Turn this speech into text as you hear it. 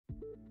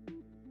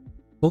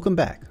Welcome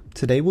back.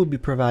 Today we'll be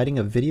providing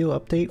a video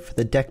update for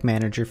the Deck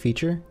Manager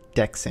feature,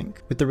 Deck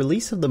Sync. With the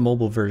release of the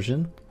mobile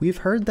version, we've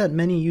heard that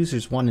many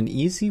users want an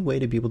easy way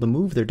to be able to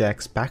move their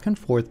decks back and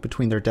forth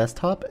between their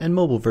desktop and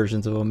mobile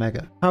versions of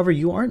Omega. However,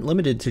 you aren't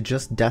limited to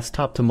just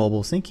desktop to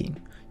mobile syncing.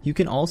 You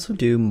can also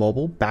do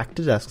mobile back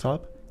to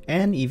desktop,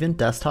 and even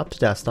desktop to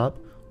desktop,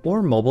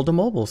 or mobile to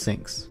mobile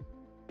syncs.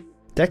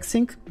 Deck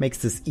Sync makes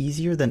this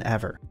easier than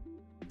ever.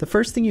 The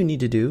first thing you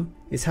need to do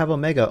is have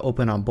Omega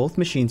open on both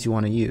machines you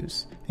want to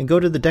use, and go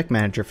to the Deck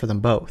Manager for them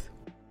both.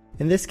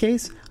 In this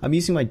case, I'm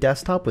using my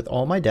desktop with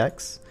all my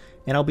decks,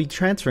 and I'll be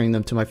transferring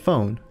them to my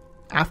phone.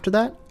 After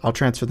that, I'll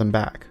transfer them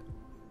back.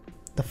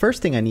 The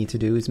first thing I need to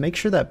do is make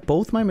sure that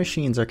both my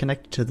machines are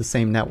connected to the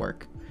same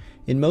network.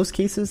 In most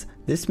cases,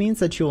 this means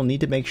that you will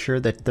need to make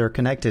sure that they're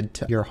connected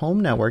to your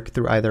home network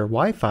through either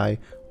Wi-Fi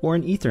or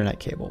an Ethernet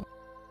cable.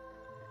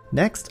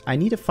 Next, I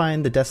need to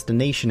find the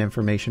destination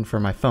information for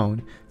my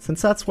phone,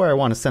 since that's where I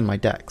want to send my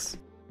decks.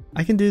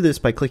 I can do this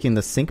by clicking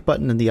the Sync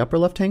button in the upper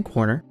left-hand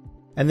corner,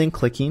 and then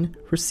clicking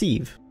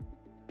Receive.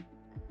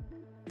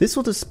 This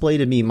will display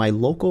to me my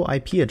local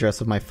IP address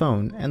of my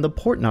phone and the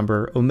port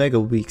number Omega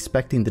will be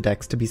expecting the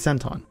decks to be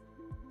sent on.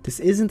 This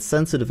isn't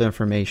sensitive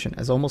information,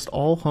 as almost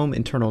all home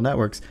internal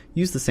networks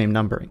use the same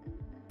numbering.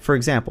 For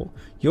example,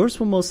 yours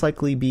will most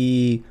likely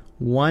be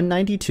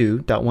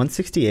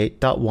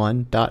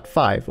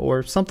 192.168.1.5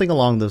 or something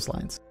along those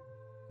lines.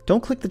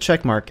 Don't click the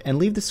check mark and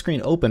leave the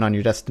screen open on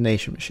your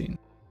destination machine.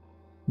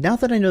 Now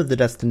that I know the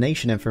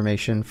destination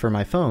information for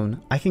my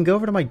phone, I can go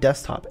over to my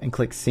desktop and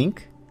click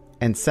Sync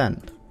and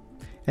Send,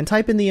 and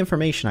type in the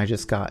information I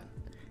just got.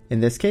 In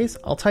this case,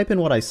 I'll type in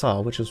what I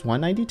saw, which was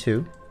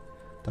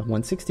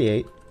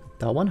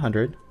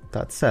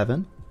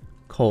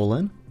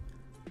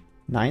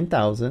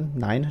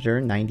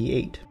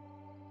 192.168.100.7:9998.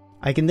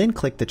 I can then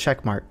click the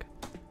check mark.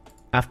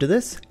 After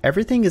this,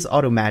 everything is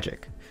auto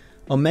magic.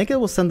 Omega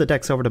will send the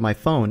decks over to my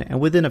phone and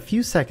within a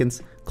few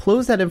seconds,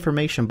 close that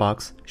information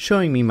box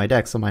showing me my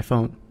decks on my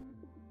phone.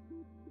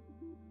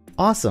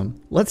 Awesome,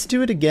 let's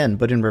do it again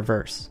but in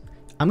reverse.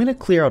 I'm going to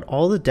clear out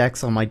all the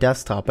decks on my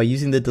desktop by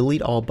using the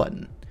Delete All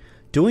button.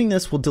 Doing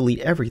this will delete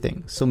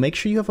everything, so make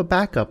sure you have a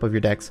backup of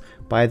your decks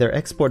by either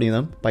exporting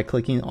them by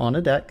clicking on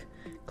a deck,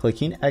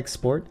 clicking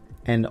Export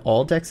and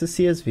all decks as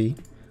CSV,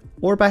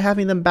 or by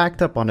having them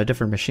backed up on a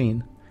different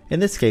machine. In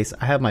this case,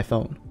 I have my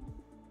phone.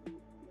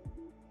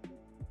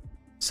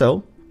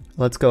 So,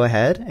 let's go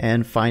ahead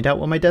and find out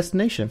what my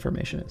destination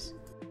information is.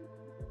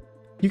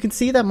 You can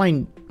see that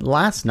my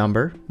last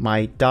number,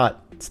 my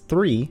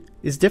 .3,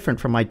 is different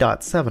from my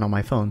 .7 on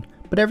my phone,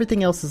 but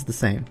everything else is the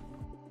same.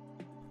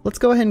 Let's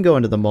go ahead and go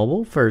into the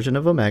mobile version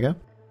of Omega.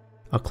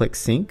 I'll click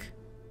Sync,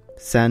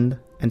 Send,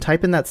 and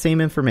type in that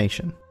same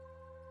information.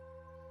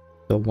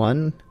 So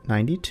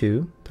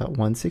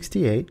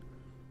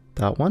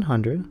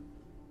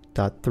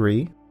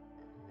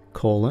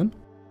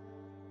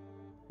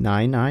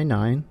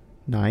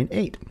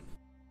 192.168.100.3:99998.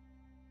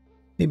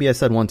 Maybe I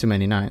said one too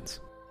many nines.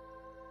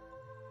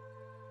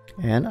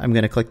 And I'm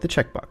going to click the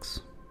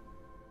checkbox.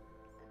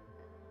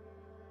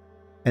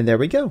 And there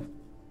we go.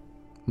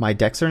 My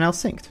decks are now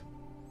synced.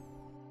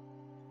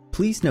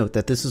 Please note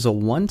that this is a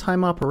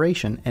one-time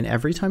operation, and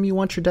every time you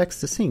want your decks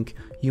to sync,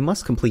 you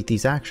must complete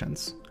these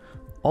actions.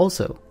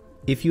 Also,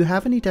 if you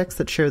have any decks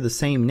that share the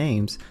same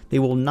names, they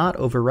will not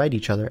overwrite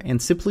each other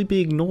and simply be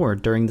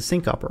ignored during the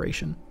sync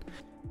operation.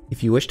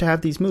 If you wish to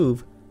have these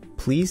move,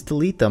 please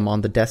delete them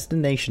on the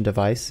destination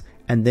device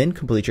and then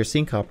complete your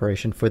sync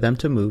operation for them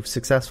to move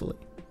successfully.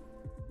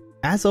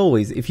 As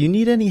always, if you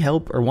need any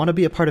help or want to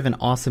be a part of an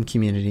awesome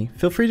community,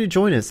 feel free to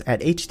join us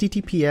at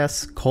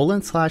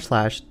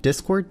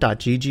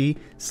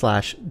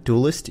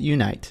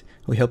https://discord.gg/duelistunite.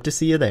 We hope to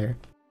see you there.